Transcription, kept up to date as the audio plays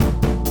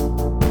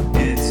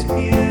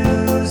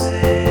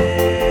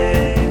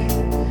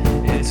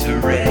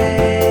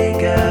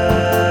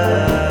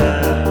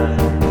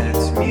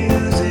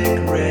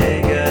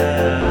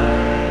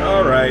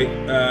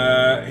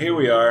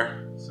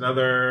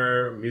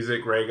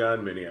Music Ray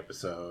Gun mini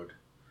episode.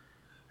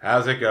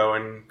 How's it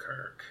going,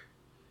 Kirk?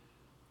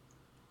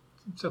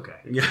 It's okay.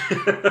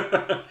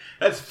 Yeah.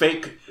 That's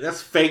fake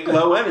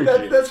low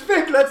energy. That's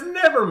fake. That's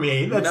never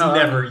me. That's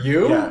never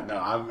you. Yeah, no,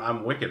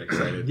 I'm wicked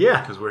excited.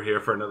 Yeah. Because we're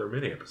here for another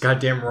mini episode.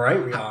 Goddamn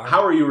right we are.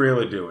 How are you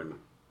really doing?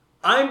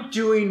 I'm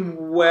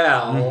doing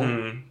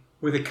well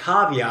with a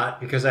caveat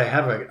because I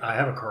have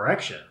a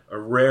correction. A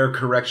rare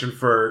correction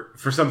for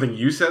something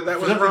you said that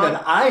was something wrong?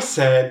 that I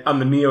said On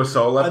the Neo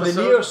Soul episode? on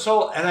the Neo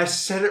Soul, and I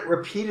said it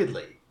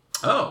repeatedly.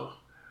 Oh.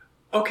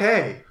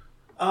 Okay.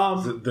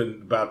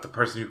 About the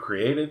person who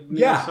created Neo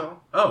Yeah.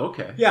 Soul? Oh,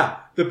 okay. Yeah,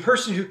 the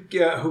person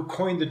who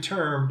coined the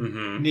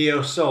term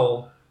Neo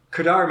Soul,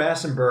 Kadar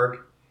Massenberg,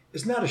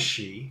 is not a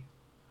she.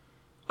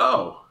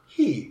 Oh.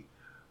 He.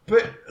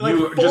 But like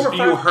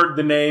you heard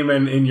the name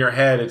and in your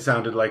head it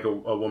sounded like a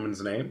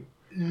woman's name?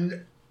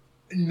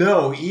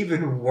 No,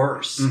 even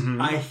worse.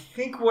 I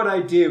think what I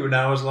did when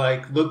I was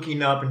like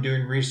looking up and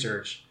doing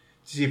research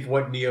to see if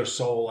what Neo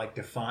Soul like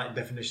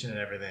definition and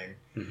everything.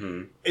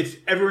 It's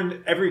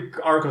every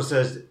article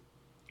says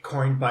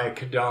coined by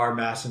Kadar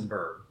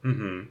Massenberg.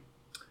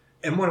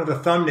 And one of the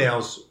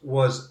thumbnails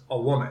was a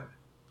woman.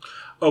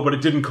 Oh, but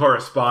it didn't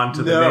correspond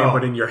to the name,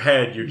 but in your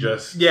head you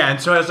just... Yeah,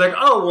 and so I was like,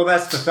 oh, well,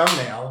 that's the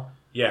thumbnail.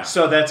 Yeah.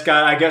 So that's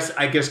got, I guess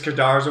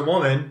Kadar's a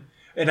woman.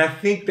 And I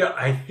think the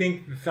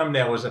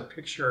thumbnail was a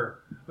picture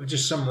of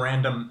just some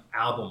random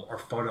album or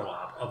photo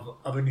op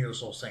of a Neo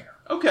Soul singer.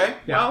 Okay,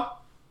 Yeah.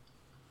 Well,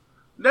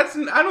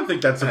 I don't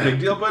think that's a big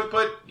deal, but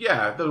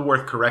yeah, that's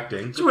worth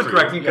correcting. It's worth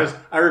correcting because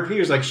I repeat,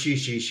 it was like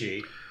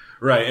she.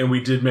 Right, and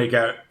we did make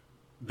out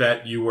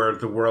that you were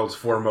the world's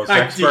foremost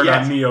expert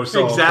on Neo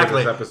Soul.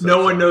 Exactly. For this episode,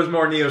 no one knows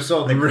more Neo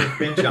Soul than Chris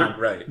Finch on.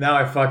 Right. Now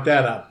I fucked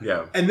that up.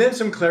 Yeah. And then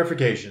some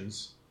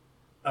clarifications.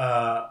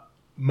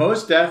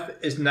 Mos Def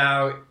is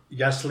now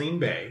Yasleen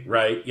Bey.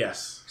 Right,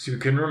 yes. So we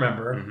couldn't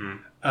remember.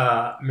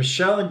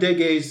 Michelle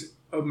Ndegeo's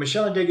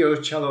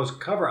Cello's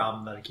cover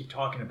album that I keep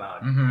talking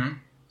about.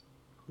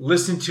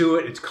 Listen to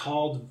it. It's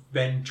called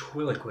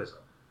Ventriloquism.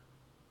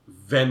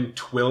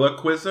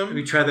 Ventriloquism? Let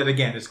me try that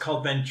again. It's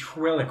called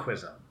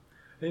Ventriloquism.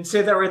 I didn't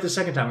say that right the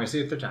second time. I'm going to say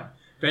it the third time.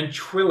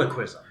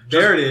 Ventriloquism.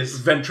 There it is.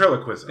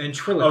 Ventriloquism.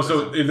 Ventriloquism. Oh,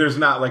 so there's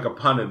not like a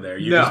pun in there.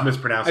 You just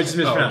mispronounced it. I just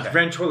mispronounced it. Oh,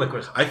 okay.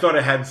 Ventriloquism. I thought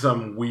it had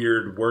some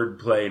weird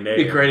wordplay name.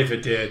 It'd be great if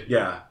it did.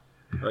 Yeah.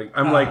 Like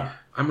I'm like,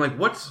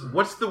 what's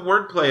the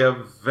wordplay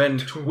of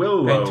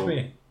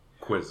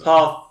ventriloquism?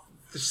 Paul,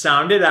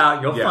 sound it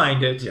out. You'll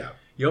find it. Yeah.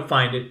 You'll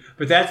find it.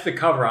 But that's the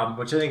cover album,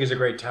 which I think is a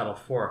great title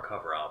for a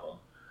cover album.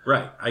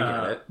 Right. I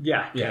get it.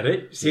 Yeah, get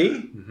it?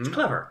 See? It's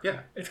clever.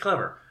 Yeah. It's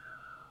clever.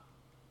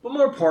 But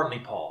more importantly,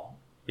 Paul.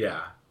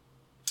 Yeah.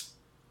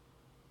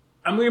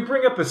 I'm going to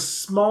bring up a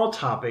small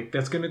topic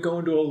that's going to go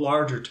into a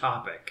larger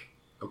topic.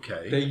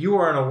 Okay. That you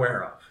aren't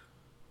aware of.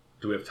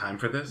 Do we have time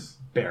for this?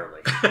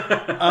 Barely.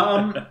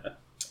 I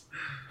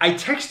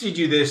texted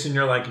you this and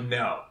you're like,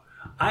 no.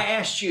 I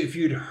asked you if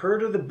you'd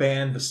heard of the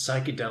band The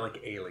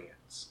Psychedelic Aliens.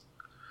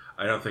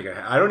 I don't think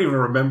I don't even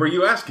remember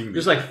you asking me. It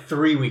was like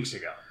 3 weeks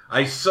ago.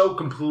 I so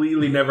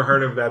completely never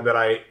heard of them that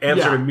I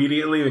answered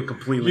immediately and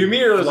completely You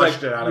immediately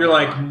flushed was like, it out you're of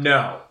my like, mind.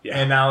 no. Yeah.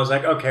 And I was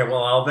like, okay,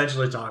 well, I'll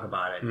eventually talk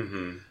about it.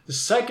 The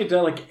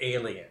Psychedelic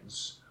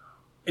Aliens.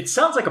 It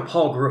sounds like a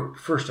Paul group,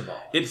 first of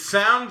all. It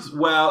sounds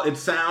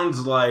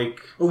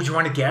like... Oh, do you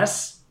want to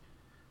guess?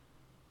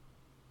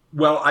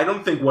 Well, I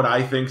don't think what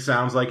I think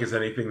sounds like is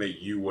anything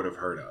that you would have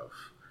heard of.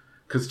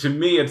 Because to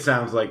me, it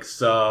sounds like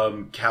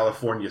some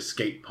California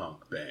skate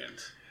punk band.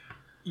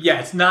 Yeah,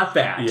 it's not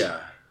that.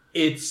 Yeah.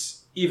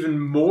 It's even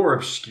more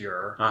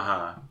obscure.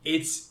 Uh-huh.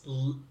 It's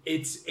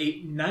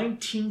a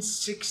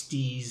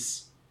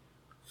 1960s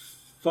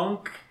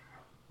funk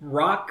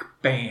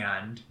rock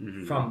band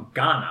from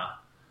Ghana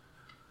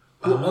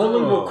who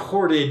only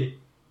recorded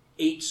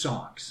 8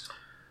 songs.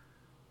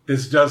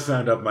 This does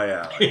sound up my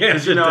alley.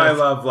 Yes, you know, does.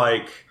 I love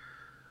like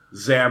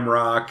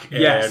Zamrock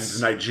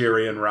and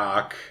Nigerian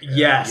rock.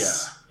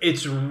 Yes. Yeah.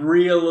 It's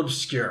real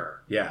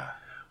obscure. Yeah.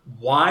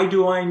 Why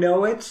do I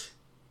know it?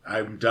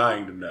 I'm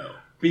dying to know.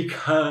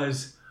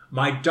 Because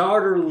my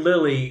daughter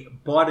Lily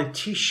bought a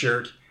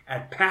t-shirt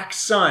at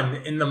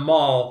PacSun in the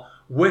mall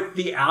with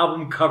the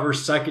album cover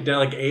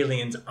Psychedelic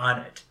Aliens on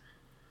it.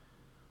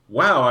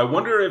 Wow, I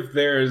wonder if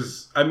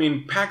there's... I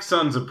mean,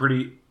 PacSun's a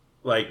pretty,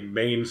 like,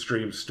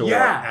 mainstream store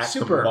at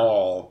the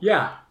mall.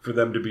 Yeah. For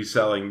them to be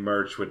selling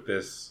merch with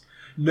this.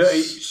 No,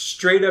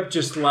 straight up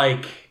just,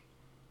 like,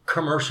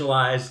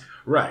 commercialized.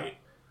 Right.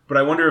 But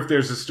I wonder if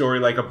there's a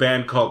story like a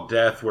band called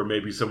Death where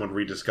maybe someone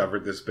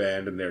rediscovered this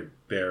band and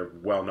they're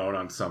well known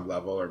on some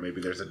level, or maybe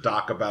there's a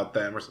doc about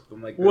them or something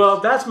like that.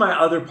 Well, that's my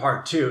other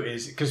part too,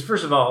 is because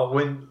first of all,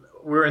 when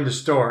we're in the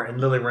store and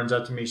Lily runs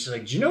up to me, she's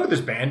like, "Do you know what this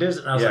band is?"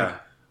 And I was like,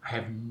 "I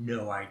have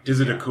no idea."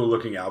 Is it a cool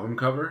looking album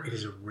cover? It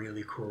is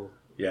really cool.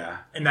 Yeah.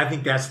 And I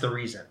think that's the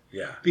reason.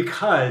 Yeah.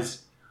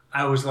 Because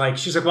I was like,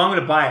 she's like, "Well, I'm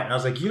going to buy it." And I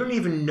was like, "You don't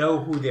even know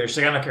who they are." She's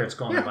like, "I don't care. It's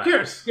going to buy it." Who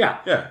cares? Yeah.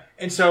 Yeah.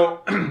 And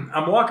so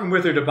I'm walking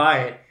with her to buy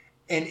it.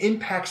 And in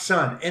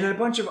PacSun and a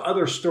bunch of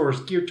other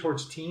stores geared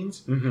towards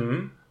teens,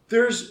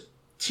 there's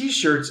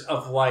T-shirts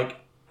of like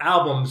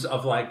albums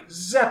of like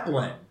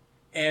Zeppelin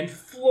and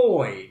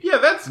Floyd. Yeah,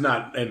 that's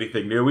not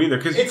anything new either,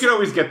 because you can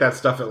always get that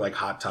stuff at like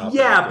Hot Topic.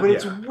 Yeah, but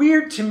it's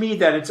weird to me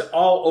that it's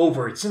all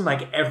over. It's in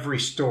like every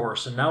store,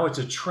 so now it's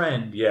a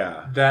trend.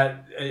 Yeah,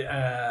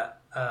 that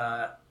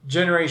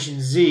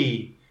Generation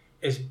Z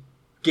is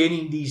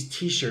getting these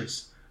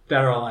T-shirts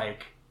that are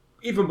like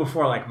even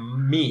before like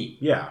me.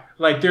 Yeah,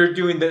 like they're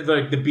doing the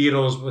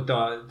Beatles with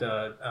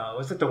the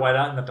what's it, the White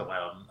Album, not the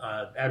White Album,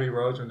 Abbey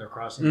Road when they're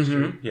crossing the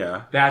street.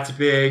 Yeah, that's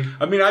big.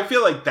 I mean, I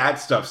feel like that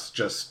stuff's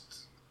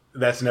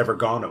that's never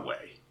gone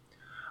away.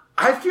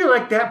 I feel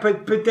like that,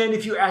 but then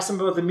if you ask them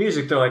about the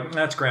music, they're like,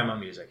 that's grandma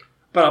music.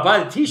 But I'll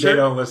buy the T-shirt. They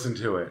don't listen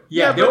to it.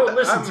 Yeah, they don't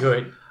listen to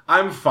it.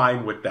 I'm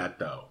fine with that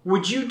though.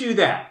 Would you do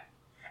that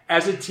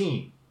as a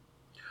teen?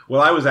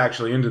 Well, I was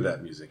actually into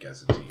that music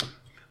as a teen.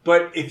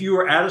 But if you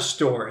were at a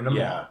store in a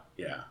mall,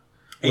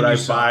 would I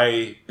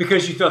buy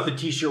because you thought the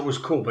T-shirt was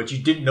cool, but you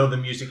didn't know the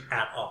music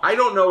at all? I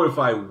don't know if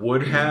I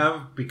would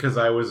have because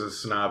I was a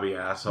snobby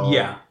asshole.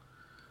 Yeah.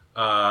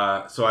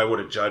 So I would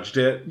have judged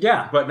it.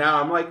 Yeah. But now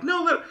I'm like,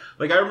 no.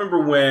 Like I remember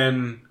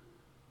when,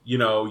 young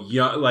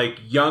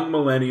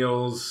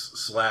millennials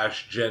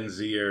 / Gen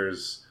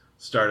Zers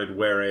started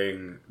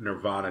wearing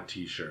Nirvana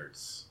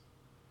T-shirts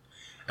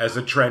as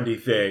a trendy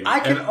thing.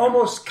 I can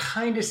almost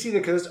kind of see that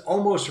because it's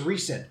almost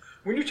recent.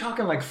 When you're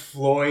talking like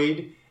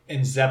Floyd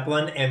and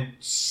Zeppelin and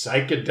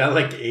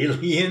psychedelic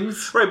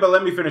aliens. Right, but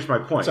let me finish my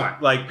point. Sorry.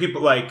 Like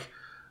people like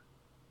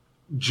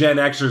Gen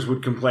Xers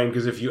would complain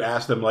because if you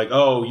ask them like,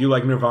 oh, you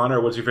like Nirvana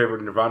or what's your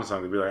favorite Nirvana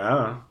song? They'd be like, I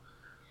don't know.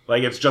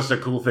 Like it's just a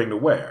cool thing to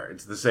wear.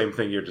 It's the same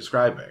thing you're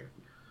describing.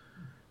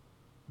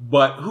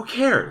 But who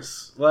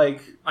cares?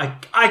 Like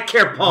I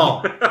care,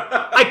 Paul.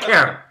 I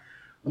care.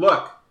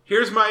 Look,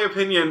 here's my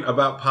opinion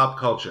about pop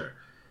culture.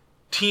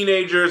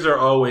 Teenagers are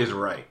always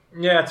right.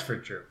 Yeah, that's for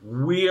true.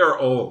 We are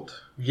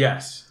old.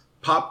 Yes.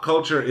 Pop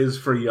culture is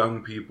for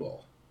young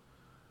people.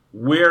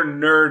 We're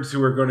nerds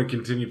who are going to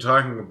continue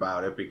talking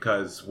about it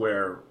because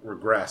we're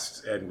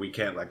regressed and we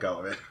can't let go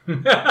of it.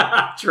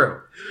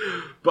 True.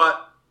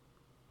 But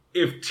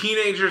if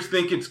teenagers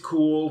think it's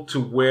cool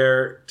to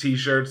wear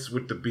T-shirts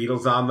with the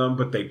Beatles on them,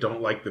 but they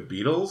don't like the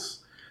Beatles,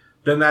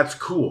 then that's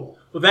cool.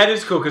 Well, that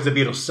is cool because the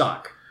Beatles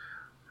suck.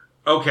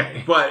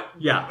 Okay, but...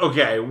 Yeah.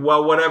 Okay,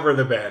 well, whatever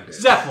the band is.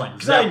 Zeppelin,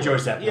 because I enjoy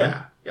Zeppelin.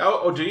 Yeah.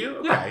 Oh, do you?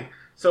 Okay. Yeah.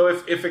 So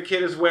if a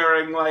kid is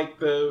wearing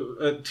like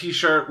a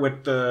T-shirt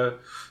with the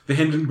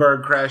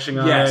Hindenburg crashing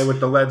on it with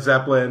the Led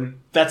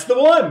Zeppelin, that's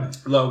the one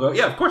logo.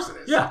 Yeah, of course it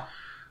is. Yeah.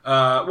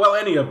 Well,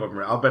 any of them.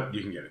 I'll bet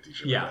you can get a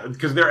T-shirt. Yeah.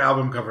 Because their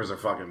album covers are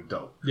fucking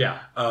dope.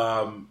 Yeah.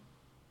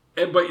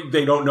 But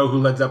they don't know who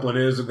Led Zeppelin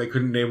is, if they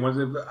couldn't name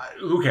one.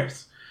 Who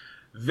cares?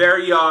 They're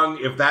young.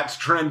 If that's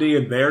trendy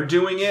and they're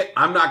doing it,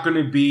 I'm not going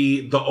to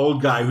be the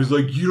old guy who's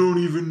like, you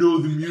don't even know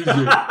the music.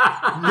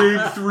 Name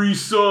 3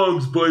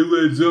 songs by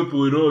Led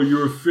Zeppelin. Oh,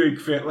 you're a fake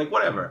fan. Like,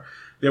 whatever.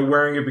 They're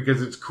wearing it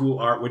because it's cool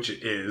art, which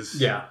it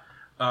is. Yeah.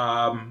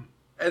 And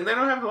they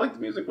don't have to like the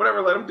music.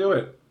 Whatever, let them do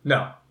it.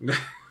 No.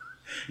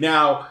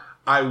 Now,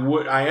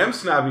 I am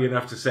snobby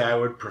enough to say I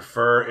would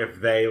prefer if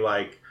they,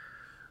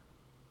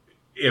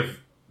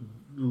 if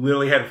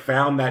Lily had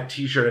found that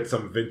T-shirt at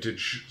some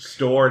vintage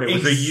store and it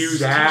was a used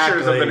T-shirt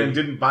or something and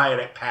didn't buy it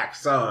at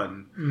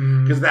PacSun,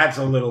 because that's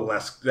a little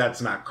less.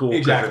 That's not cool.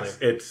 Exactly.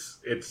 It's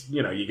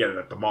you get it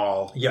at the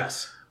mall.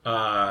 Yes.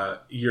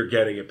 You're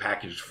getting it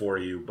packaged for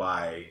you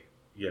by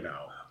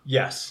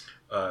yes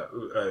a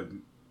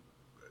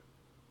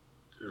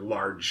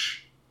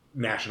large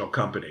national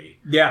company.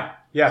 Yeah.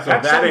 Yeah, so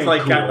that sounds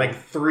like cool. Got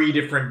 3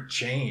 different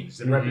chains.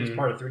 The rep is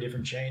part of 3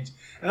 different chains.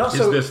 And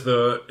also, is that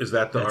the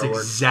that's artwork?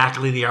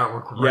 Exactly the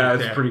artwork. Yeah,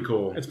 it's pretty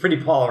cool. It's pretty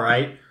Paul,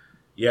 right?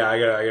 Yeah, I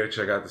gotta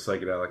check out the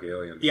Psychedelic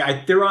Aliens.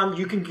 Yeah, they're on.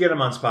 You can get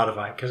them on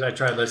Spotify because I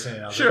tried listening.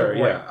 And I was sure, like,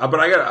 yeah,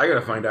 but I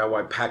gotta find out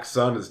why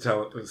PacSun is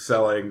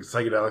selling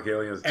Psychedelic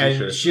Aliens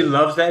T-shirts. And she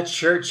loves that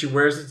shirt. She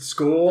wears it at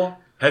school.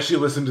 Has she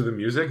listened to the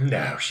music?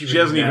 No, she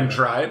hasn't even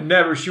tried.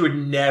 Never. She would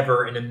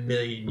never in a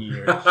million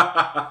years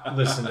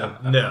listen to.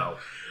 No.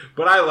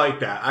 But I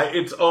like that.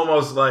 It's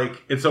almost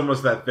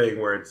that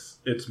thing where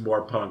it's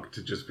more punk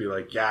to just be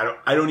like, yeah,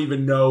 I don't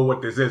even know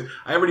what this is.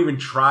 I haven't even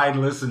tried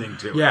listening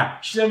to it.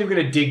 Yeah, she's not even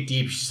gonna dig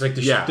deep. She's like,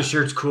 the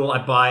shirt's cool.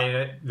 I buy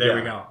it. There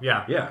we go.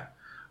 Yeah, yeah.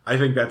 I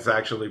think that's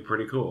actually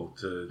pretty cool.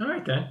 All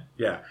right then.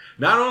 Yeah.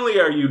 Not only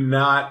are you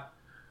not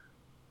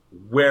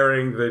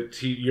wearing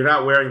you're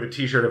not wearing the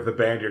T-shirt of the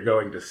band you're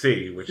going to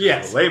see, which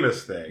is the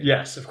lamest thing.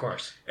 Yes, of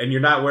course. And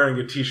you're not wearing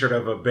a T-shirt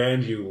of a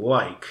band you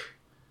like.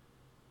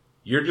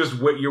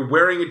 You're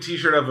wearing a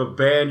T-shirt of a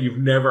band you've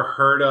never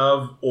heard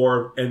of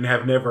and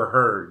have never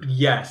heard.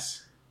 Yes.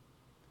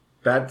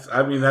 That's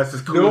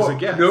as cool as it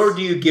gets. Nor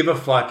do you give a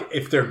fuck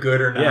if they're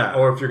good or not, Yeah.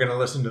 or if you're going to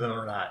listen to them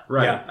or not.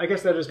 Right. Yeah, I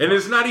guess that is. And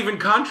it's not even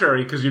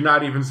contrary, because you're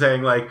not even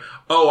saying like,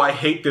 oh, I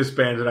hate this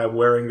band and I'm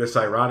wearing this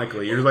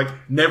ironically. You're like,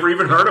 never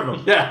even heard of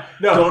them. Yeah.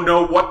 No. Don't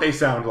know what they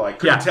sound like.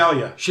 Couldn't tell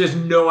you. She has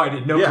no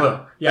idea. No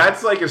clue. Yeah.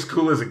 That's as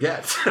cool as it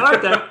gets. I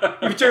like that.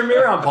 You've turned me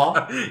around, Paul.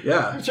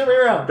 Yeah. You've turned me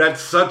around.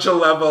 That's such a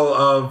level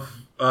of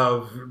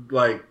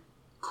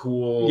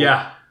cool.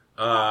 Yeah.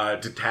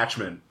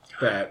 detachment.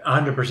 That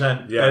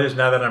 100%. Yeah. That is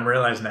now that I'm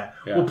realizing that.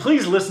 Yeah. Well,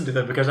 please listen to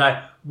them because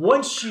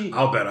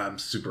I'll bet I'm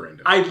super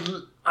into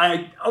it.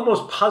 I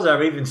almost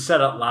positive I even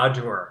said out loud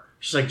to her.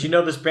 She's like, "Do you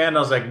know this band?" I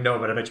was like, "No,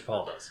 but I bet you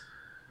Paul does."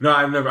 No,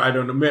 I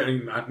don't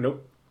know.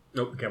 Nope.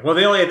 Okay. Well,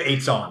 they only have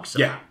 8 songs. So.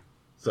 Yeah.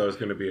 So it's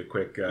going to be a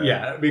quick.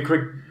 It'd be a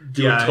quick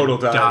Do a total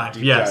dive.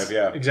 Deep yes, dive,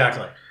 yeah.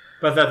 exactly.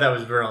 But I thought that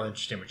was really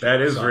interesting.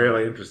 That is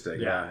really interesting.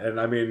 Yeah. And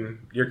I mean,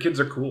 your kids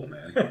are cool,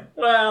 man.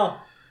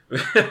 Well, for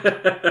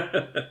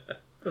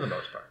the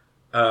most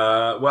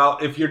part. Well,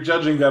 if you're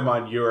judging them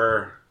on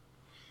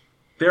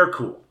they're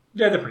cool.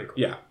 Yeah, they're pretty cool.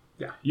 Yeah.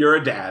 Yeah. You're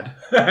a dad.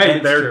 It's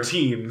And they're true.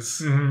 teens.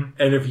 Mm-hmm.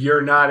 And if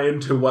you're not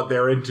into what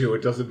they're into,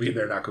 it doesn't mean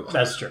they're not cool.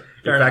 That's true.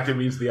 In fact, it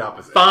means the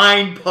opposite.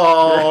 Fine,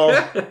 Paul.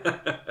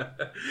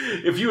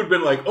 If you had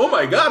been like, "Oh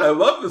my god, I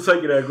love the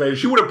psychedelic lady,"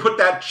 she would have put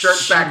that shirt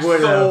She back would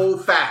so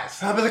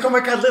fast. I'd be like, "Oh my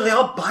god, Lily,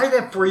 I'll buy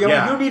that for you."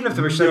 Yeah. You don't even have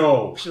to.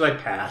 No. She's like,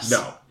 pass.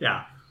 No.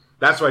 Yeah.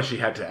 That's why she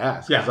had to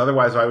ask. Yeah. Because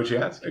otherwise, why would she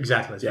ask?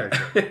 Exactly. That's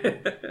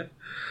very true.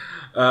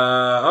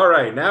 All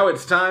right, now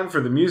it's time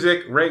for the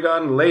Music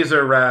Raygun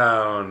Laser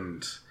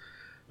Round.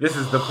 This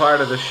is the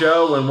part of the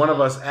show when one of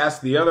us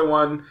asks the other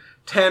one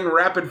 10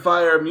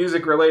 rapid-fire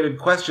music-related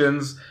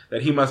questions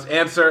that he must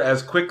answer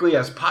as quickly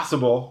as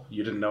possible.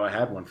 You didn't know I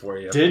had one for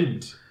you.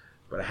 Didn't.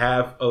 But I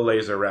have a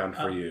laser round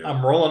for you.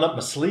 I'm rolling up my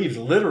sleeves,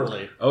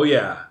 literally. Oh,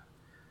 yeah.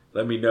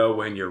 Let me know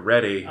when you're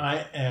ready,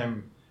 I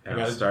am. and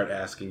I'll start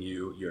asking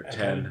you your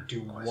 10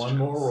 do questions. one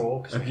more roll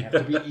because we have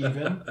to be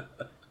even.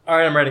 All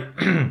right, I'm ready.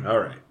 All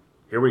right,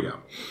 here we go.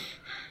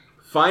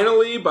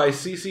 Finally by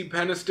CeCe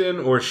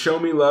Peniston or Show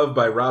Me Love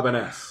by Robin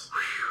S.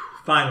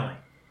 Finally.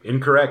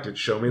 Incorrect, it's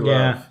Show Me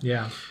Love.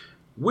 Yeah.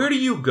 Where do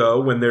you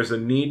go when there's a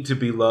need to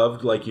be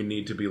loved like you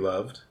need to be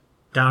loved?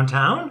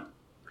 Downtown?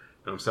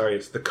 I'm sorry,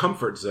 it's the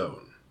comfort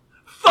zone.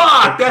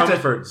 Fuck! The That's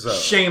comfort a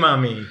zone. shame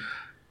on me.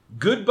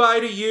 Goodbye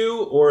to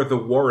You or The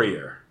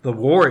Warrior? The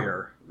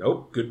Warrior.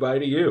 Nope, Goodbye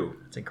to You.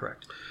 That's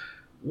incorrect.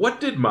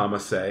 What did Mama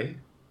say?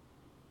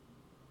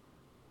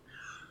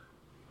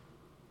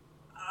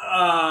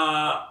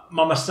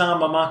 Mama-san,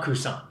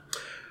 Mamaku-san.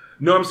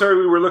 No, I'm sorry,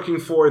 we were looking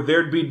for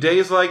There'd Be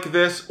Days Like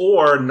This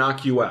or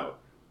Knock You Out.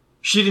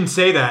 She didn't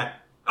say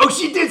that. Oh,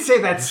 she did say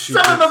that. She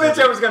Son of did a say bitch,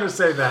 that. I was going to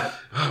say that.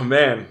 Oh,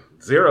 man.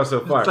 0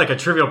 so far. It's like a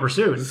Trivial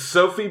Pursuit.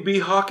 Sophie B.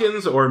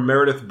 Hawkins or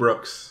Meredith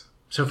Brooks?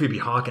 Sophie B.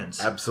 Hawkins.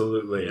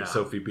 Absolutely, Yeah.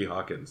 Sophie B.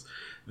 Hawkins.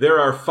 There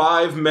are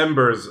 5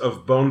 members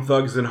of Bone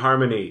Thugs and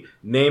Harmony.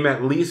 Name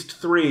at least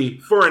 3.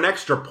 For an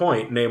extra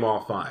point, name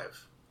all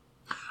 5.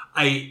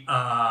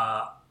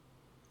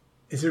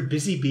 Is there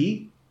Busy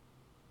Bee?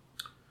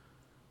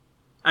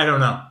 I don't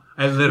know.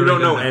 I literally You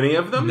don't know any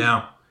of them?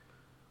 No.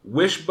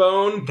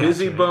 Wishbone, That's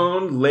Busy right.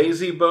 Bone,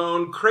 Lazy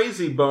Bone,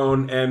 Crazy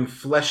Bone, and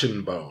Flesh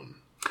and Bone.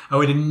 I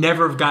would have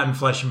never have gotten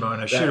Flesh and Bone.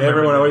 I should have.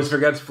 Everyone always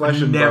forgets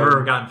Flesh and never Bone.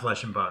 have gotten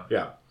Flesh and Bone.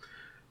 Yeah.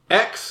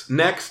 X,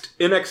 Next,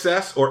 In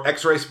Excess, or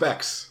X-Ray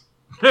Specs?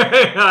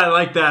 I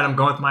like that. I'm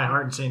going with my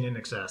heart and saying In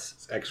Excess.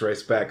 It's X-Ray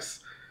Specs.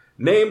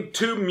 Name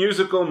 2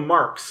 musical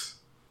marks.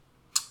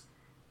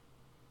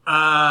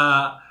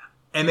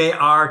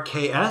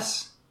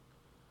 MARKS?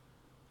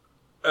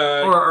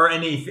 Or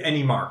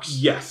any marks?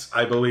 Yes,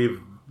 I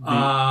believe.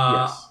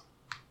 Yes.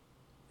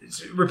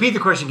 Repeat the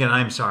question again.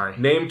 I'm sorry.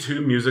 Name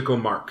 2 musical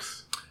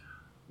marks.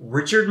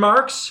 Richard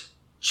Marx?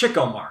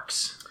 Chico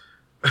Marx.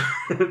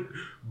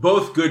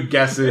 Both good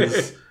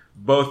guesses,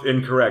 both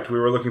incorrect. We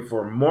were looking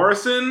for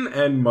Morrison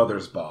and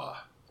Mothersbaugh.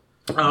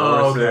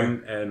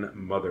 Morrison and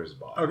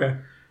Mothersbaugh. Okay.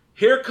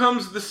 Here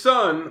Comes the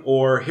Sun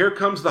or Here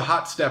Comes the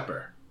Hot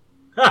Stepper.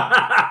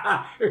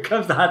 Here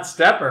comes the hot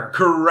stepper.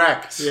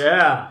 Correct.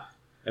 Yeah.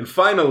 And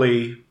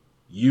finally,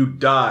 you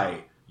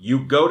die. You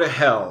go to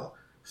hell.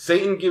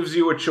 Satan gives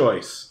you a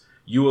choice.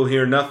 You will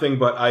hear nothing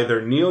but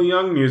either Neil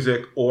Young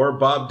music or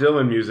Bob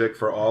Dylan music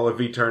for all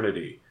of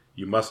eternity.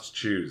 You must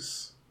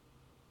choose.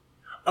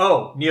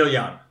 Oh, Neil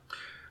Young.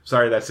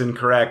 Sorry, that's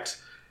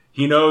incorrect.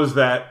 He knows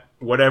that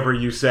whatever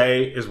you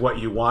say is what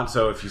you want.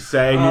 So if you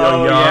say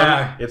Neil Young,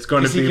 yeah. it's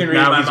going to 'Cause he be can read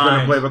now my he's going to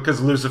mind. play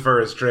because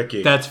Lucifer is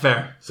tricky. That's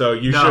fair. So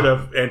you No. should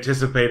have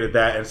anticipated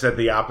that and said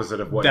the opposite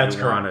of what That's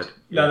you correct. wanted.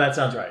 No, that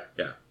sounds right.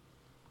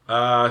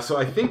 Yeah. So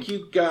I think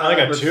you got. I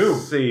got let's 2.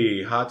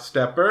 See, Hot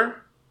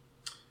Stepper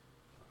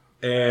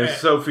and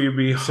Sophie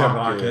B.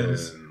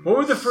 Hawkins. What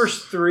were the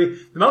first 3?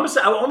 I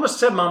almost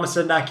said Mama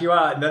Said Knock You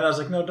Out, and then I was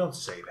like, no, don't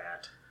say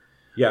that.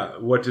 Yeah.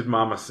 What did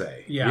Mama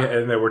say? Yeah.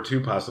 And there were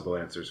 2 possible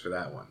answers for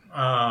that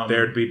one.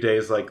 There'd be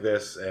days like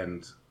this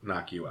and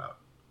Knock You Out.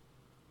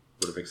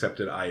 Would have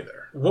accepted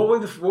either. What were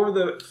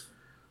the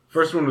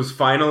First one was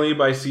Finally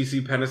by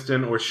CeCe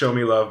Peniston or Show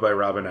Me Love by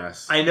Robin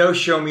S. I know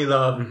Show Me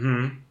Love.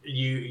 Mm-hmm.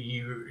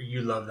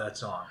 You love that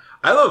song.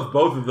 I love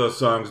both of those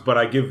songs, but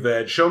I give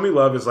that Show Me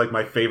Love is like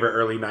my favorite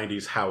early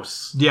 90s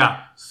house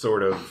Yeah.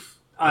 sort of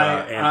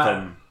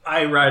anthem.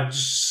 I read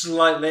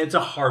slightly. It's a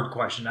hard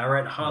question. I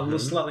read Mm-hmm.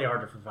 slightly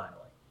harder for Finally.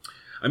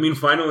 I mean,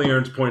 Finally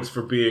earns points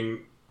for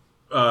being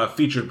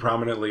featured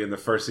prominently in the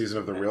first season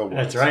of The Real World.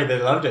 That's right.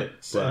 They loved it.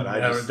 But I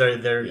just-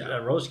 they're yeah.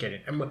 roller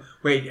skating. And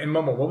wait, and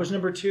Momo, what was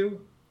number 2?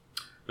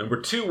 Number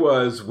 2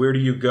 was where do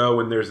you go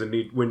when there's a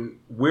need when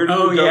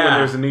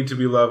there's a need to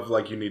be loved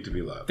like you need to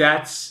be loved.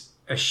 That's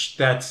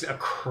a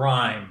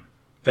crime.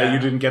 That you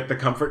didn't get the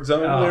comfort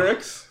zone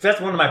lyrics.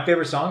 That's one of my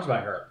favorite songs by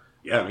her.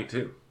 Yeah, me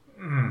too.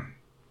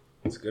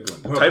 It's a good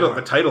one.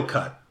 The title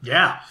cut.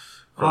 Yeah.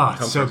 From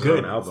It's so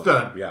good.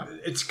 Album.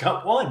 It's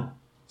cut 1.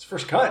 It's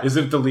first cut. Is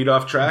it the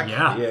lead-off track?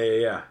 Yeah.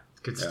 Yeah.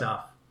 Good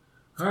stuff.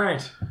 All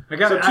right. I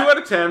got so 2 out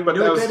of 10, but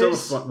you know that was still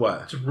is? fun.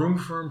 What? It's room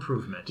for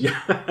improvement.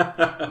 Yeah.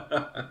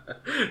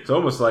 It's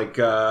almost like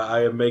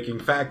I am making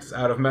facts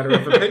out of matter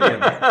of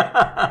opinion.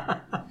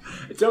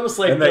 It's almost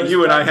like... And that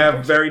you and I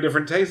have very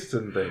different tastes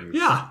in things.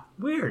 Yeah.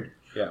 Weird.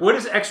 Yeah. What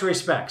is X-Ray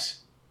Specs?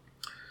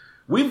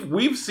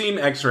 We've seen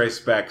X-Ray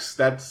Specs.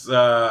 That's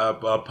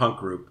a punk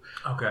group.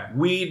 Okay.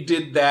 We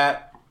did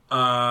that.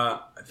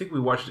 I think we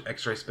watched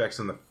X-Ray Specs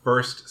in the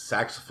first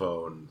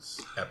Saxophones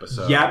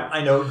episode. Yep,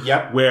 I know.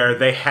 Yep. Where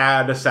they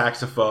had a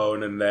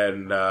saxophone and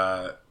then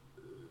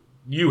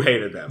you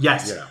hated them.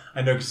 Yes. You know.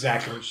 I know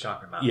exactly what you're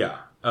talking about. Yeah.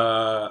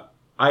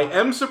 I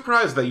am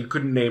surprised that you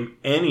couldn't name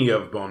any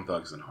of Bone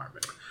Thugs and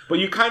Harmony. But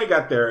you kind of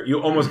got there.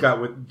 You almost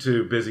got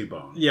to Busy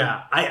Bone.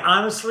 Yeah.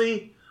 I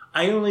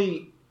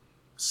only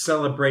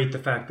celebrate the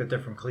fact that they're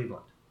from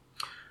Cleveland.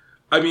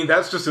 I mean,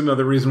 that's just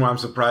another reason why I'm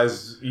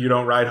surprised you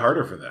don't ride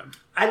harder for them.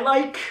 I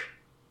like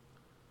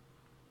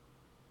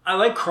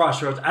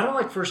Crossroads. I don't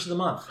like First of the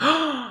Month.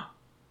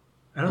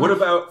 What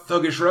about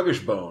Thuggish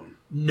Ruggish Bone?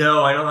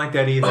 No, I don't like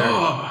that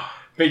either.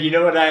 But you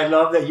know what I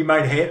love that you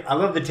might hate? I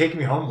love the Take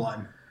Me Home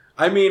one.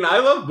 I mean, I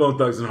love Bone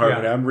Thugs and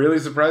Harmony. Yeah. I'm really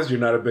surprised you're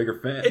not a bigger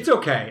fan. It's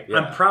okay. Yeah.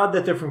 I'm proud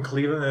that they're from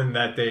Cleveland and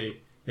that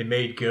they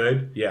made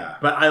good. Yeah.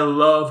 But I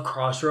love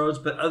Crossroads.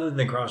 But other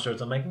than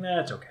Crossroads, I'm like,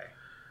 nah, it's okay.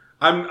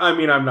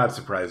 I'm not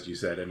surprised you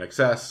said In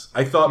Excess.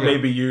 I thought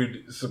maybe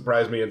you'd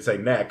surprise me and say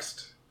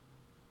Next.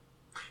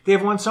 They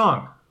have one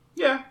song.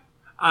 Yeah.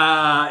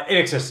 In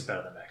Excess is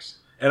better than Next.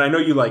 And I know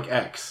you like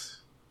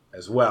X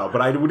as well,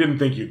 but I didn't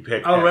think you'd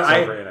pick X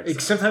over In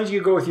Excess. Sometimes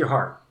you go with your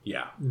heart.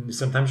 Yeah.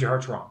 Sometimes your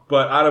heart's wrong.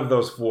 But out of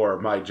those 4,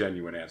 my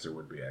genuine answer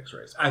would be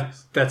X-Rays.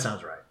 That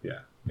sounds right. Yeah.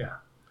 Yeah.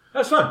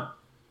 That's fun.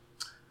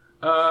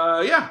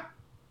 Yeah.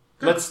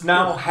 Let's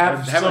now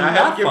have some fun.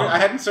 I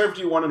hadn't served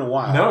you one in a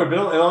while. No, it's been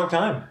a long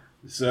time.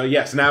 So,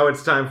 yes, now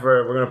it's time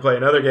we're going to play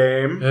another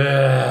game.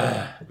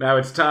 Now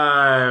it's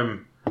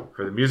time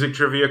for the music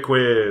trivia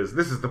quiz.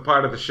 This is the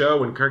part of the show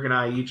when Kirk and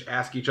I each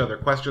ask each other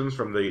questions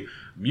from the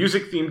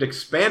music-themed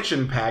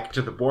expansion pack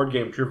to the board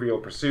game Trivial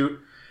Pursuit.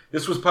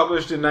 This was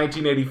published in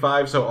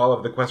 1985, so all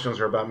of the questions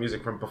are about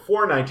music from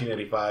before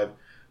 1985,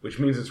 which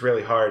means it's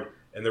really hard.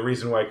 And the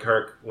reason why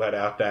Kirk let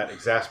out that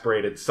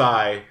exasperated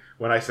sigh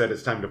when I said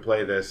it's time to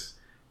play this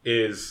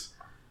is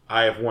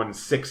I have won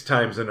 6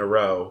 times in a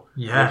row,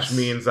 which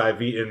means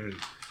I've eaten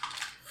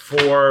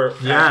 4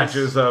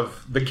 packages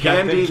of the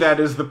candy that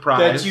is the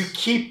prize. That you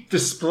keep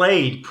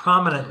displayed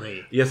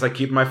prominently. Yes, I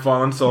keep my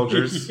fallen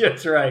soldiers.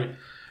 That's right.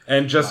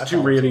 And just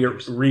to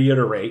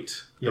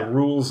reiterate, the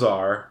rules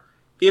are,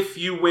 if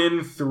you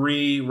win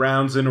 3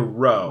 rounds in a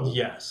row,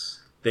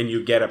 then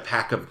you get a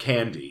pack of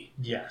candy.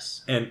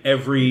 Yes. And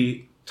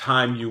every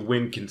time you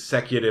win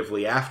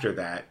consecutively after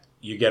that,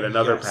 you get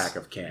another pack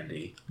of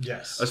candy.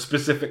 Yes. A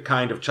specific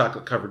kind of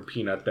chocolate-covered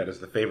peanut that is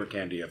the favorite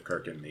candy of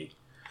Kirk and me.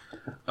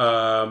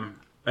 And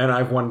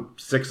I've won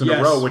 6 in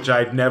a row, which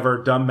I'd never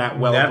done that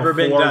well before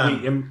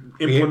we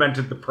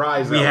implemented the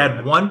prize. We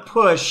had one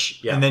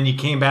push, and then you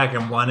came back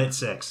and won at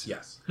 6.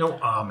 Yes. No,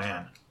 oh,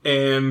 man.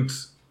 And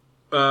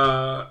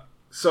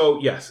so,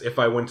 yes, if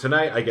I win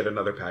tonight, I get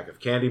another pack of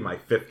candy, my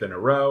 5th in a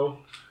row.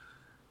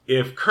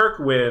 If Kirk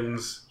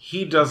wins,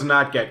 he does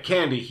not get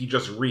candy, he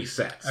just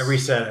resets. I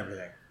reset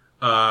everything.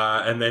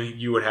 And then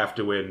you would have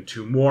to win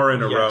 2 more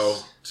in a row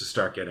to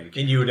start getting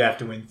candy. And you would have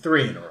to win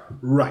 3 in a row.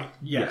 Right.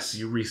 Yes.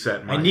 You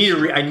reset I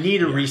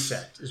need a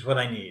reset is what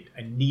I need.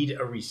 I need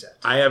a reset.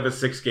 I have a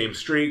 6-game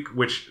streak,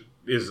 which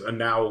is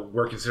now,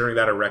 we're considering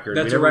that a record.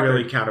 That's we never a record.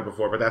 really counted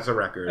before, but that's a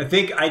record.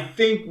 I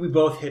think we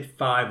both hit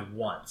 5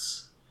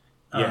 once.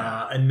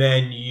 Yeah. And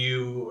then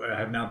you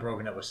have now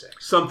broken up with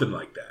 6. Something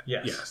like that.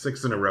 Yes. Yeah,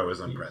 6 in a row is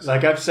impressive.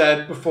 Like I've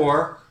said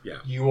before,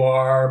 you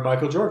are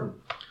Michael Jordan.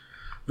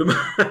 The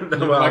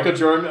Michael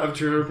Jordan of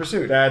Trivial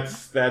Pursuit.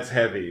 That's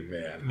heavy,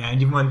 man. Man,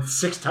 you've won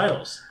 6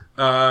 titles.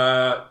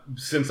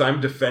 Since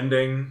I'm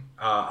defending,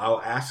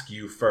 I'll ask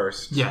you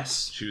first.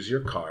 Yes. Choose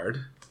your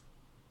card.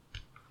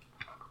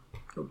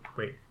 Oh,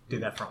 wait, do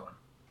that front one.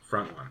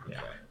 Front one. Okay.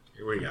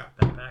 Here we go.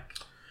 Back.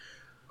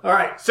 All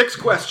right. 6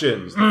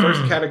 questions. The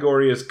first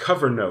category is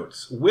cover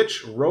notes.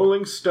 Which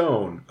Rolling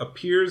Stone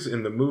appears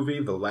in the movie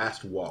The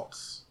Last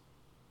Waltz?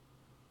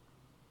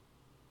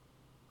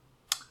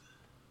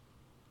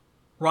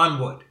 Ron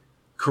Wood.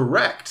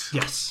 Correct.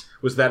 Yes.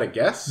 Was that a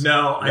guess?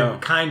 No.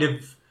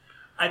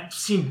 I've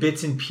seen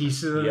bits and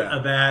pieces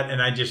of that,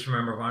 and I just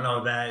remember going,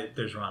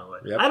 there's Ron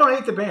Wood. Yep. I don't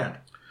hate the band.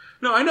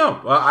 No, I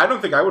know. I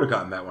don't think I would have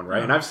gotten that one right.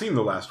 No. And I've seen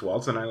The Last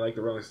Waltz, and I like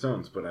the Rolling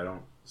Stones, but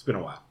it's been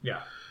a while.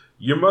 Yeah.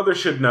 Your mother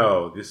should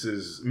know. This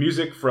is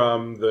music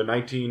from the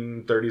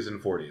 1930s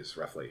and 40s,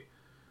 roughly.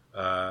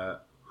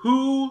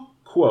 Who,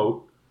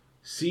 quote,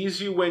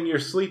 Sees you when you're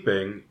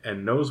sleeping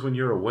and knows when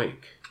you're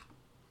awake.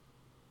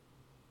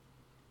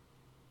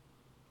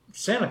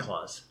 Santa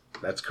Claus.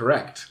 That's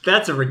correct.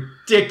 That's a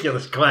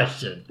ridiculous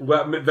question.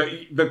 Well,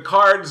 the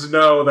cards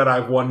know that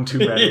I've won too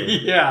many.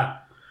 Yeah.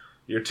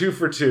 You're 2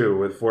 for 2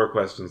 with 4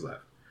 questions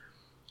left.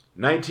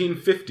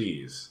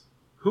 1950s.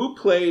 Who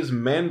plays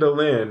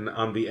mandolin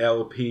on the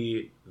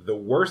LP The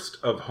Worst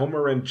of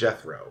Homer and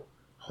Jethro?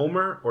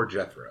 Homer or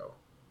Jethro?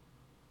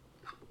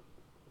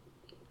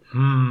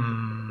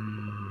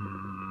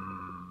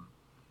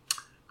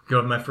 Go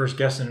with my first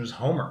guess, and it was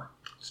Homer.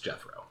 It's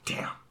Jethro.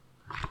 Damn.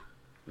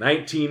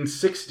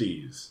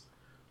 1960s.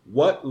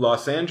 What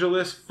Los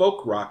Angeles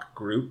folk rock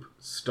group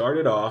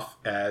started off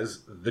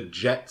as the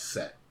Jet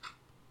Set?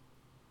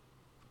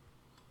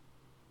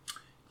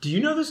 Do you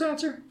know this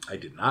answer? I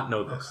did not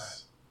know this. Okay.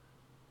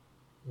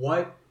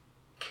 What?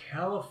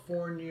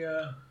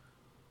 California?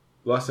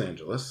 Los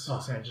Angeles.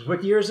 Los Angeles.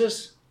 What year is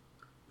this?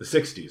 The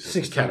 60s is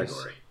the 60s.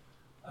 category.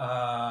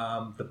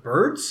 The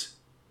Birds?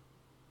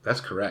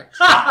 That's correct.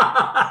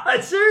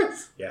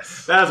 Serious?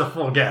 Yes. That was a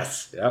full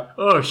guess. Yep.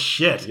 Oh,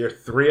 shit. You're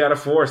 3 out of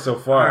 4 so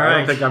far. All I don't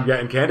right. think I'm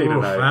getting candy Oof,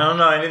 tonight. I don't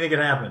know. Anything can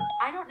happen.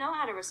 I don't know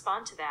how to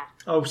respond to that.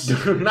 Oh,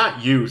 Siri.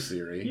 Not you,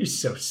 Siri. You're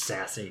so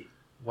sassy.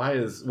 Why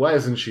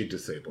isn't she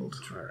disabled?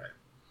 All right.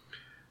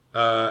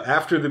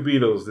 After the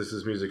Beatles, this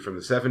is music from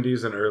the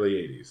 70s and early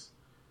 80s.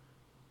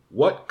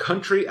 What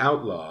country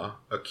outlaw,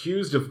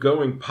 accused of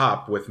going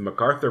pop with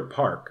MacArthur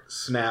Park,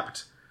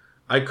 snapped,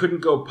 "I couldn't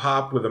go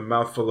pop with a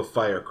mouthful of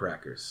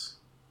firecrackers"?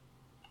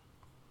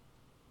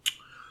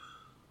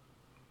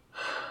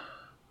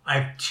 I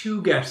have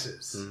 2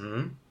 guesses.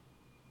 Mm-hmm.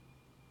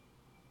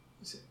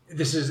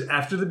 This is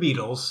after the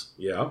Beatles.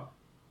 Yeah.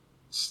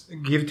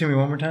 Give it to me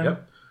one more time.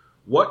 Yep.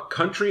 What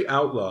country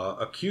outlaw,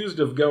 accused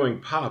of going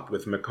pop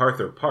with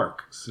MacArthur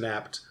Park,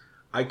 snapped,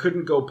 "I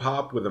couldn't go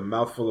pop with a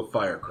mouthful of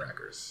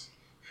firecrackers"?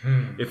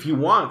 If you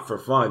want, for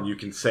fun, you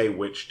can say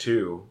which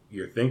 2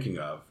 you're thinking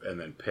of, and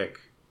then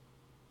pick.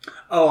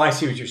 Oh, I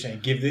see what you're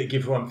saying. Give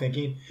who I'm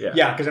thinking.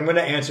 Yeah. Because I'm going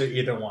to answer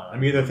either one.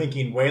 I'm either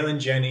thinking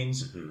Waylon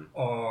Jennings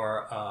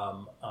or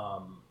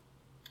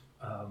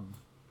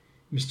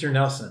Mr.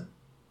 Nelson.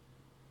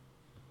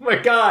 Oh my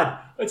God,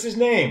 what's his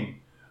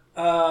name?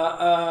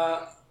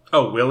 Oh,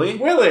 Willie?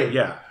 Willie.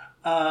 Yeah.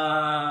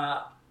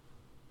 But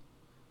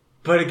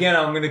again,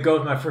 I'm going to go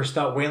with my first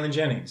thought, Waylon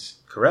Jennings.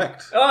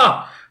 Correct.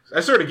 Oh, I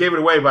sort of gave it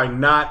away by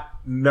not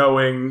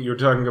knowing you were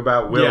talking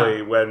about Willie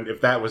Yeah. when, if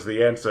that was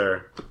the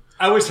answer.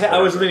 I was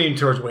leaning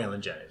towards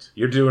Waylon Jennings.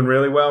 You're doing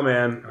really well,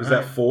 man. Was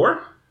that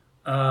 4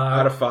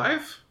 out of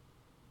 5?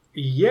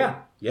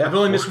 Yeah. Yeah. I've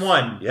only 4. missed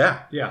 1.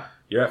 Yeah. Yeah.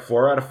 You're at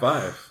 4 out of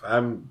 5.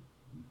 I'm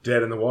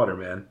dead in the water,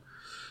 man.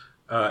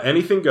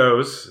 Anything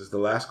goes is the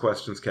last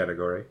questions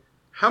category.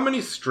 How many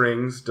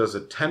strings does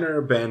a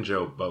tenor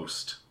banjo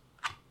boast?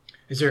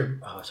 Is there...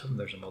 Oh, I was hoping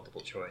there's a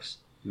multiple choice.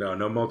 No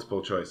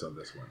multiple choice on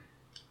this one.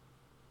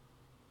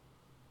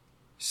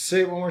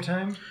 Say it one more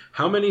time.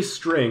 How many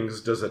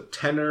strings does a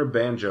tenor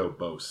banjo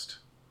boast?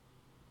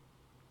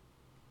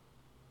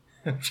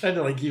 I'm trying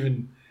to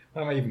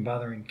why am I even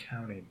bothering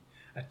counting?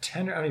 A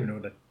tenor, I don't even know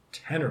what a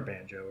tenor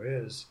banjo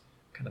is.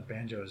 What kind of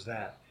banjo is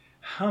that?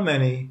 How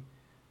many?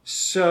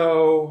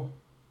 So,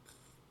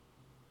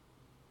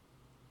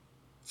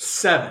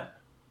 7.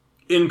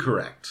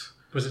 Incorrect.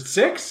 Was it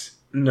 6?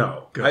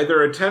 No. Good.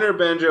 Either a tenor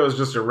banjo is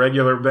just a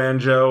regular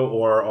banjo,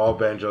 or all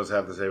banjos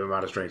have the same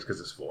amount of strings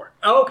because it's 4.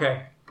 Oh,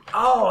 okay.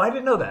 Oh, I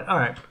didn't know that. All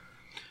right.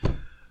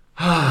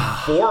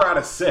 4 out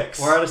of 6.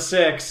 4 out of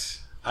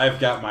 6. I've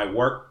got my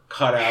work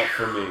cut out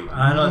for me.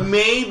 I don't-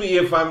 Maybe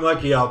if I'm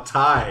lucky, I'll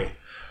tie.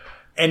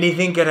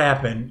 Anything could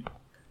happen.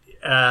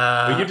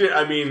 But you did.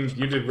 I mean,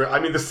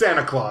 the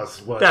Santa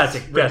Claus was That's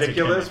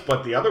ridiculous, a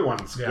but the other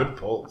ones, Yeah. good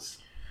pulls.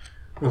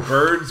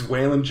 Birds,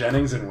 Waylon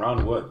Jennings, and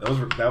Ron Wood.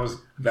 That was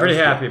Pretty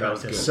good. happy That about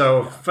was this. good.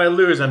 So if I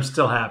lose, I'm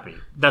still happy.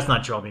 That's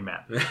not true. I'll be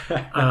mad.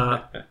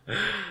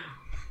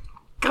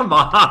 Come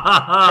on.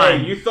 Hey,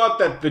 you thought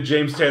that the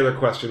James Taylor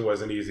question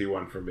was an easy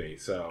one for me,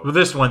 so Well,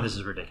 this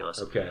is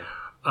ridiculous. okay.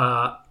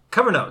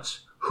 Cover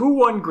notes. Who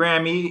won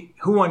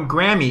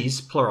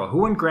Grammys, plural, who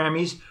won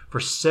Grammys for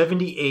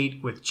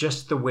 78 with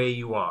Just the Way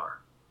You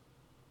Are?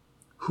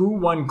 Who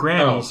won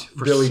Grammys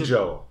for Billy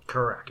Joel.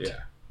 Correct.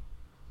 Yeah.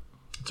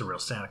 It's a real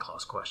Santa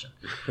Claus question.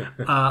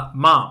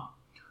 Mom,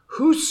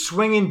 whose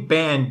swinging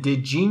band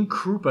did Gene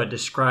Krupa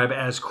describe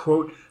as,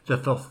 quote, the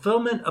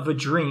fulfillment of a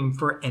dream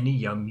for any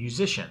young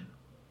musician?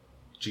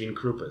 Gene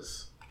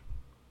Krupa's.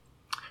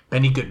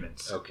 Benny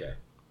Goodman's. Okay.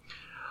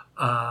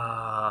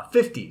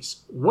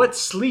 50s. What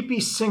sleepy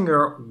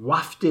singer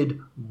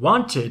wafted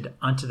Wanted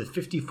onto the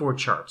 54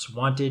 charts?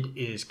 Wanted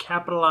is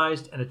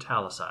capitalized and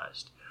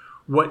italicized.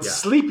 What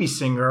sleepy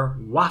singer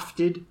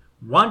wafted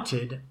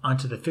Wanted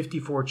onto the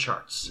 54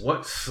 charts?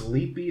 What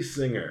sleepy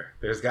singer?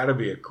 There's got to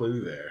be a clue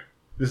there.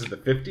 This is the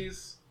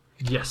 50s?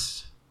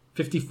 Yes.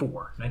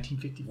 54.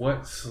 1954.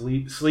 What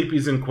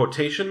sleepy's in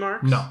quotation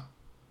marks? No.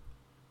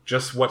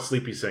 Just what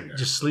sleepy singer?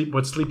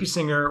 What sleepy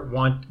singer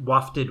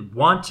wafted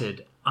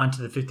Wanted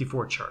onto the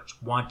 54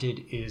 charts.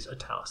 Wanted is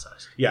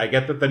italicized. Yeah, I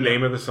get that the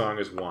name of the song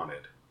is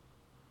Wanted.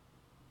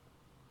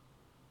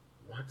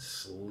 What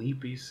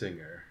sleepy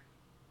singer?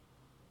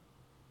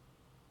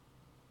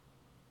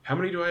 How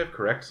many do I have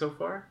correct so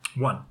far?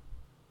 1.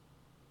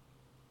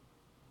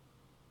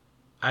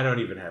 I don't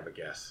even have a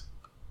guess.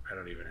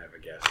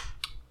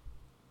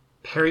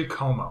 Perry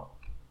Como.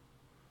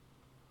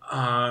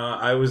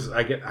 I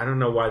don't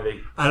know why they.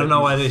 I don't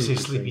know why they say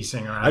sleepy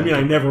singer. I mean,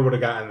 I never would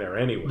have gotten there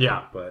anyway.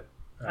 Yeah. But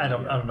I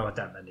don't know what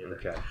that meant either.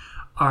 Okay.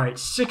 All right,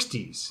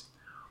 60s.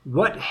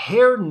 What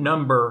hair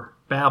number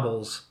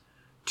babbles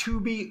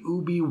Tubi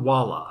Ubi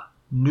Walla,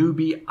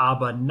 Nubi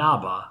Abba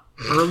Naba,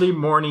 early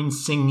morning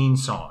singing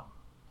song?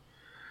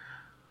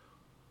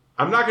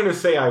 I'm not going to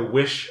say I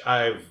wish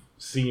I've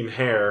seen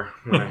Hair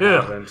when I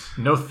haven't.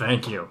 No,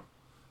 thank you.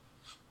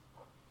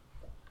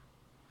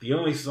 The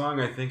only song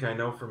I think I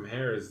know from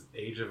Hair is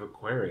Age of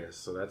Aquarius,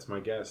 so that's my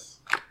guess.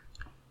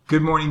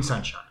 Good Morning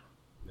Sunshine.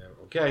 Yeah,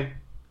 okay.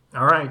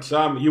 All right.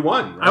 So you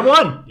won, right? I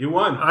won. You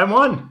won. I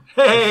won.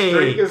 Hey. The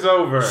streak is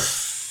over.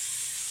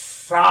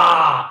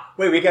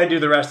 Wait, we got to do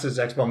the rest of this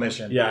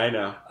explanation. Yeah, I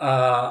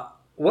know.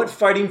 What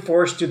fighting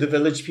force do the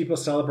village people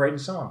celebrate in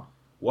song?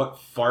 What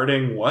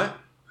farting what?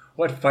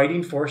 What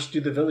fighting force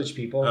do the village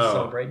people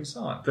celebrate in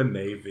song? The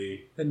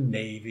Navy. The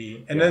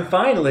Navy. And then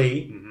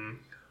finally, Mm-hmm.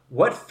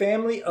 what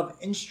family of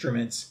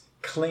instruments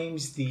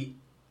claims the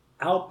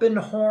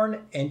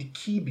alpenhorn and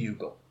key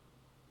bugle?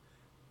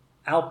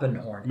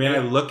 Alpenhorn. May I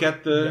look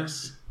at the...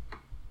 Yes.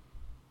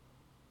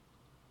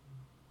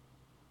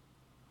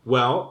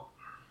 Well,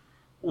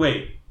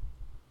 wait.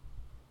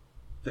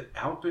 The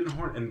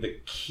Alpenhorn and the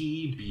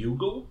key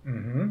bugle?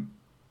 Mm-hmm.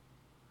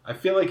 I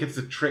feel like it's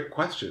a trick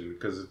question,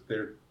 because if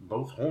they're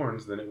both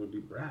horns, then it would be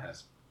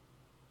brass.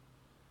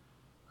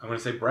 I'm going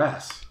to say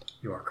brass.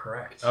 You are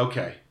correct.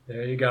 Okay.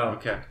 There you go.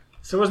 Okay.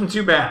 So it wasn't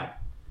too bad.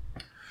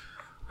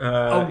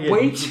 Yeah,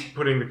 weight- you keep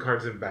putting the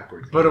cards in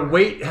backwards. But a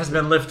weight has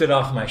been lifted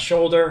off my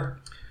shoulder.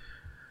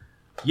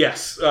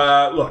 Yes.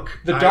 Look.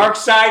 The dark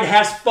side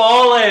has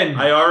fallen.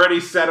 I already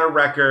set a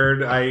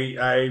record.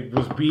 I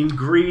was being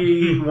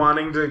greedy,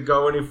 wanting to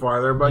go any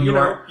farther, but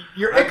You're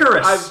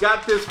Icarus. I've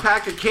got this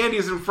pack of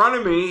candies in front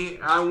of me.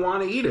 I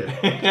want to eat it.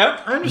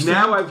 Yep, I understand.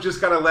 Now I've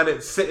just got to let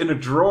it sit in a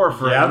drawer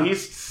for Yep. at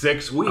least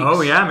 6 weeks.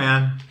 Oh, yeah,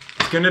 man.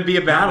 It's going to be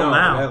a battle No,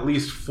 now. at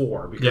least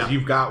 4, because Yeah.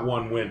 you've got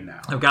 1 win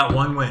now. I've got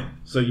 1 win.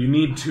 So you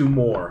need 2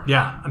 more.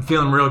 Yeah, I'm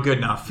feeling real good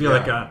now.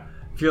 Yeah.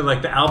 Feel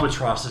like the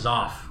albatross is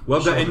off. Well,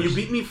 and Shoulders. you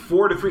beat me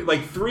 4-3.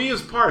 Like 3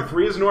 is par.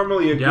 3 is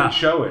normally a Yeah. good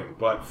showing,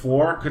 but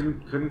 4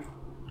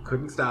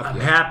 couldn't stop I'm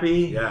you. happy.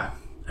 Yeah.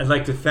 I'd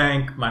like to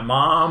thank my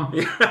mom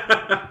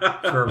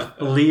for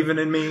believing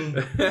in me,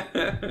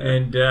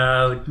 and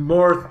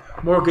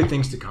more good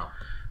things to come.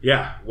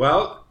 Yeah.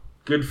 Well,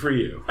 good for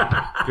you.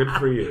 Good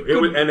for you.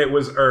 It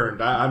was earned.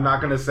 I'm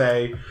not going to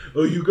say,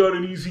 oh, you got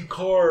an easy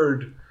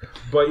card.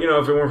 But, if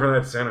it weren't for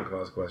that Santa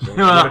Claus question,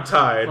 we would have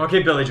tied.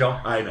 Okay, Billy Joel.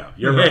 I know.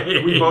 You're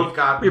right. We both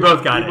got We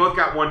both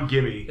got 1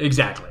 gimme.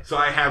 Exactly. So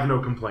I have no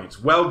complaints.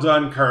 Well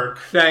done, Kirk.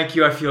 Thank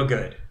you. I feel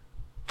good.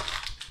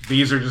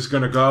 These are just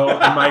going to go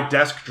in my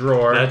desk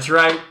drawer. That's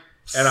right.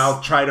 And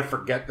I'll try to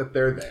forget that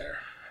they're there.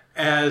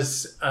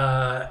 As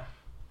the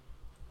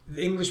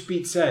English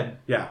Beat said.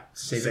 Yeah.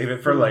 Save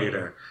it for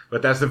later.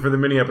 But that's it for the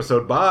mini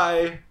episode.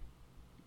 Bye.